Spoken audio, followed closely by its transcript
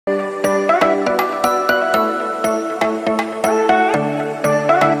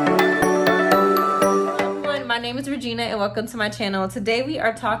Gina and welcome to my channel. Today we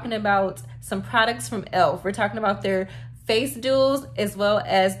are talking about some products from e.l.f. We're talking about their face duals as well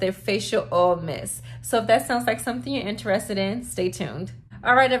as their facial oil mist. So if that sounds like something you're interested in, stay tuned.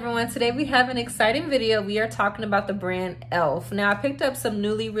 All right, everyone, today we have an exciting video. We are talking about the brand e.l.f. Now I picked up some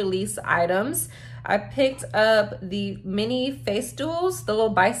newly released items. I picked up the mini face duals, the little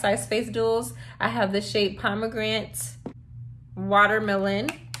bite-sized face duals. I have the shade pomegranate, watermelon,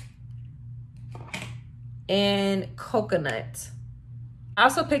 and coconut. I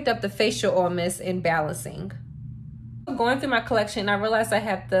also picked up the facial oil mist in balancing. Going through my collection, I realized I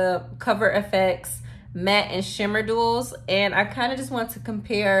have the Cover FX matte and shimmer duals, and I kind of just want to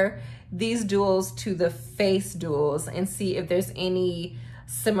compare these duals to the face duals and see if there's any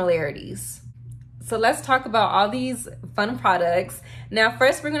similarities. So let's talk about all these fun products. Now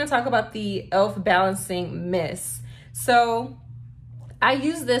first we're going to talk about the e.l.f. balancing mist. So I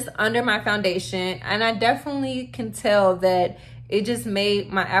use this under my foundation, and I definitely can tell that it just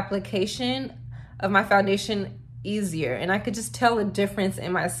made my application of my foundation easier, and I could just tell a difference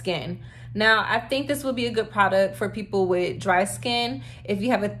in my skin. Now, I think this will be a good product for people with dry skin. If you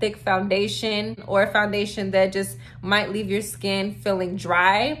have a thick foundation or a foundation that just might leave your skin feeling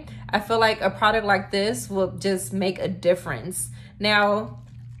dry, I feel like a product like this will just make a difference. Now,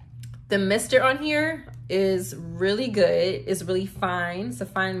 the mister on here is really good. It's really fine. It's a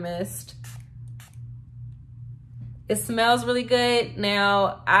fine mist. It smells really good.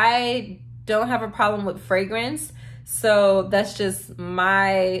 Now, I don't have a problem with fragrance, so that's just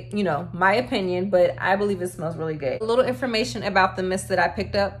my, my opinion, but I believe it smells really good. A little information about the mist that I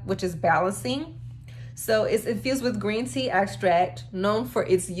picked up, which is balancing. So it's infused with green tea extract, known for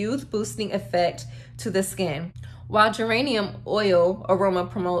its youth boosting effect to the skin, while geranium oil aroma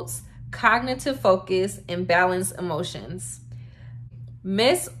promotes cognitive focus and balanced emotions.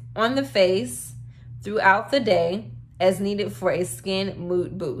 Mist on the face throughout the day as needed for a skin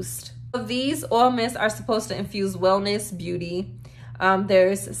mood boost. These oil mists are supposed to infuse wellness, beauty.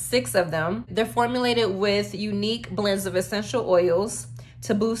 There's 6 of them. They're formulated with unique blends of essential oils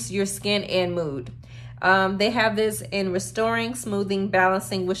to boost your skin and mood. They have this in restoring, smoothing,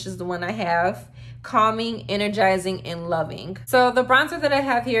 balancing, which is the one I have, calming, energizing, and loving. So the bronzer that I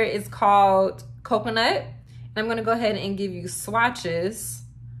have here is called Coconut. I'm gonna go ahead and give you swatches.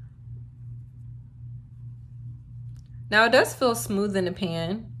 Now it does feel smooth in the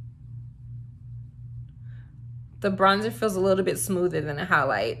pan. The bronzer feels a little bit smoother than the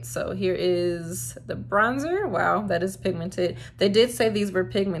highlight. So here is the bronzer. Wow, that is pigmented. They did say these were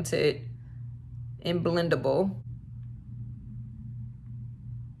pigmented and blendable.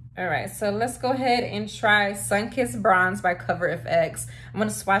 All right, so let's go ahead and try Sun-Kissed Bronze by Cover FX. I'm gonna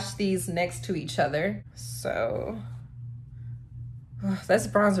swatch these next to each other. So, this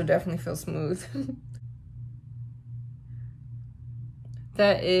bronzer definitely feels smooth.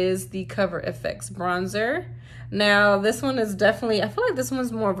 That is the Cover FX bronzer. Now, this one is definitely, I feel like this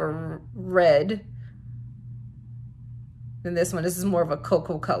one's more of a red than this one. This is more of a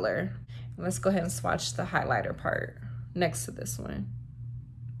cocoa color. Let's go ahead and swatch the highlighter part next to this one.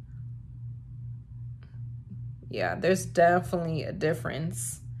 Yeah, there's definitely a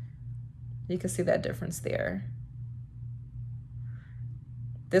difference. You can see that difference there.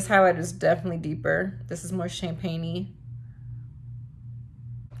 This highlighter is definitely deeper. This is more champagne-y.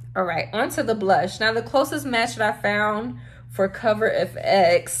 All right, onto the blush. Now, the closest match that I found for Cover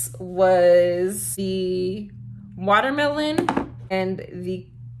FX was the watermelon and the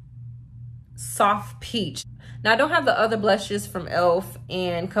soft peach. Now, I don't have the other blushes from e.l.f.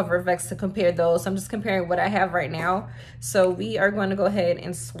 and Cover FX to compare those. So I'm just comparing what I have right now. So we are going to go ahead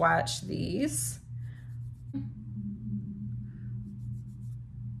and swatch these.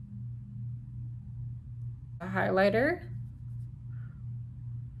 A highlighter.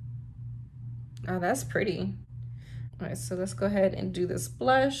 Oh, that's pretty. All right, so let's go ahead and do this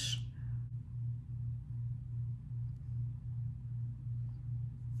blush.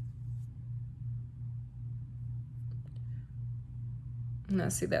 Now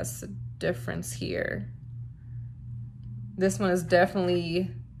see, that's the difference here. This one is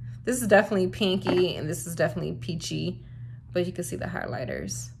definitely, this is definitely pinky and this is definitely peachy, but you can see the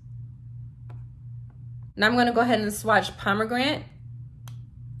highlighters. Now I'm gonna go ahead and swatch pomegranate.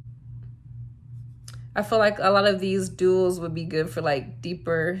 I feel like a lot of these duals would be good for like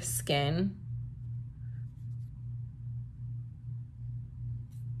deeper skin.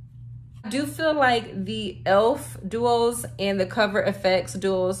 I do feel like the e.l.f. duals and the Cover FX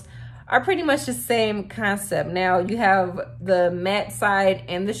duals are pretty much the same concept. Now you have the matte side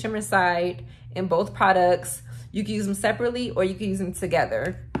and the shimmer side in both products. You can use them separately or you can use them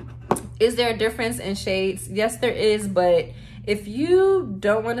together. Is there a difference in shades? Yes, there is, but if you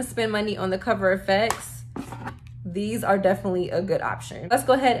don't want to spend money on the Cover FX, these are definitely a good option. Let's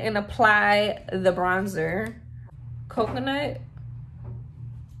go ahead and apply the bronzer. Coconut.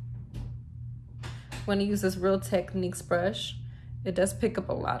 I'm going to use this Real Techniques brush. It does pick up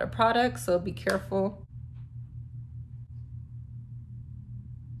a lot of product, so be careful.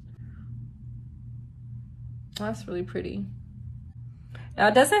 Oh, that's really pretty. Now,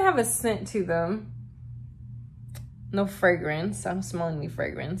 it doesn't have a scent to them. No fragrance. I'm smelling any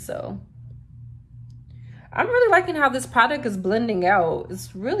fragrance, so. I'm really liking how this product is blending out.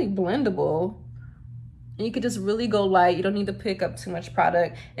 It's really blendable. And you could just really go light. You don't need to pick up too much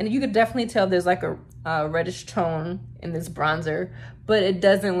product. And you could definitely tell there's like a reddish tone in this bronzer, but it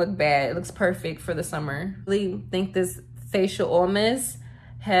doesn't look bad. It looks perfect for the summer. I really think this facial oil mist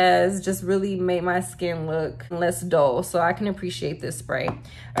has just really made my skin look less dull, so I can appreciate this spray.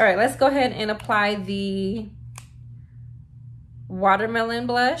 All right, let's go ahead and apply the watermelon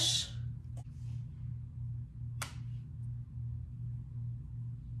blush.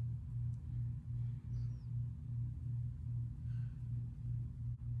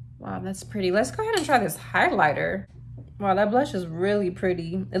 Wow, that's pretty. Let's go ahead and try this highlighter. Wow, that blush is really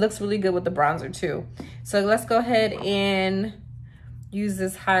pretty. It looks really good with the bronzer too. So let's go ahead and use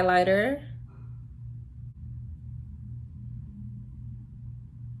this highlighter.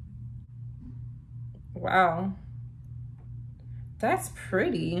 Wow, that's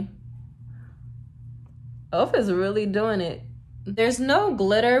pretty. Elf is really doing it. There's no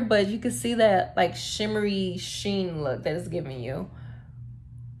glitter, but you can see that like shimmery sheen look that it's giving you.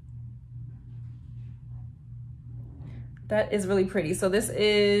 That is really pretty. So this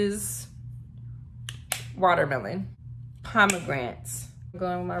is watermelon. Pomegranate. I'm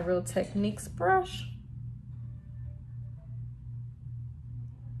going with my Real Techniques brush.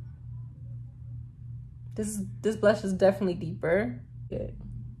 This blush is definitely deeper. Good.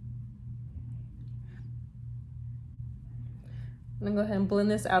 I'm gonna go ahead and blend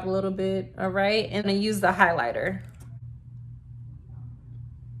this out a little bit, all right? And I use the highlighter.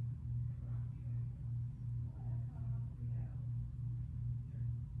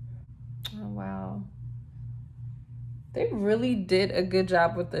 Oh, wow. They really did a good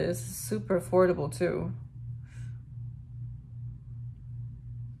job with this. Super affordable too.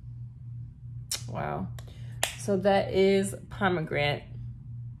 Wow. So that is pomegranate.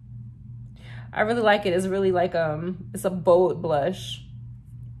 I really like it. It's really like, it's a bold blush.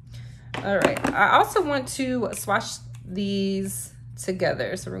 All right. I also want to swatch these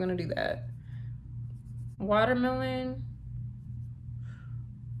together. So we're going to do that. Watermelon.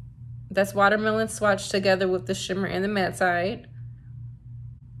 That's watermelon swatched together with the shimmer and the matte side.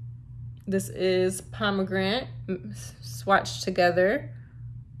 This is pomegranate swatched together.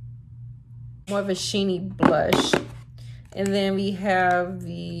 More of a sheeny blush. And then we have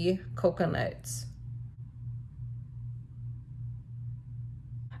the coconuts.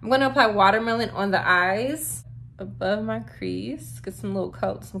 I'm going to apply watermelon on the eyes above my crease. Get some little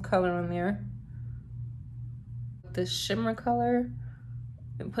color on there. The shimmer color.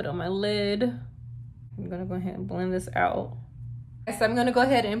 And put on my lid. I'm gonna go ahead and blend this out. So I'm gonna go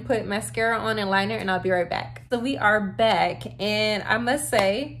ahead and put mascara on and liner, and I'll be right back. So we are back, and I must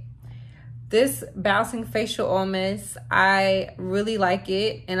say, this bouncing facial oil mist, I really like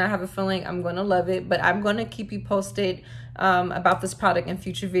it, and I have a feeling I'm gonna love it, but I'm gonna keep you posted about this product in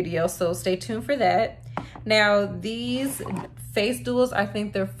future videos, so stay tuned for that. Now, these face duals, I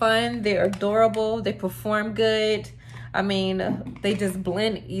think they're fun, they're adorable, they perform good. I mean, they just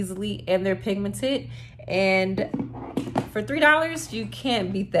blend easily and they're pigmented. And for $3, you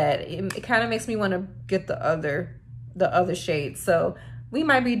can't beat that. It kind of makes me want to get the other shades. So we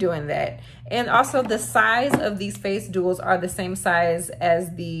might be doing that. And also the size of these face duals are the same size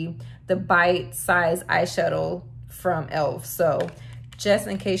as the bite size eyeshadow from e.l.f. So just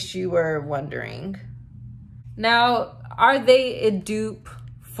in case you were wondering. Now, are they a dupe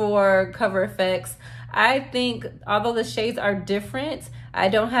for Cover FX? I think although the shades are different, I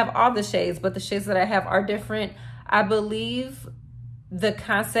don't have all the shades, but the shades that I have are different. I believe the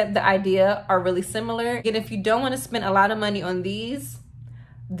concept, the idea are really similar. And if you don't want to spend a lot of money on these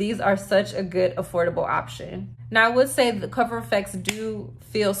are such a good affordable option. Now I would say the Cover FX do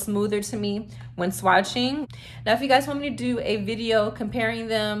feel smoother to me when swatching. Now if you guys want me to do a video comparing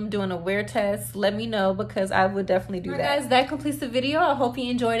them, doing a wear test, let me know because I would definitely do that. Guys, that completes the video. I hope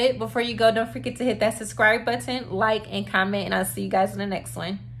you enjoyed it. Before you go, don't forget to hit that subscribe button, like, and comment, and I'll see you guys in the next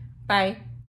one. Bye.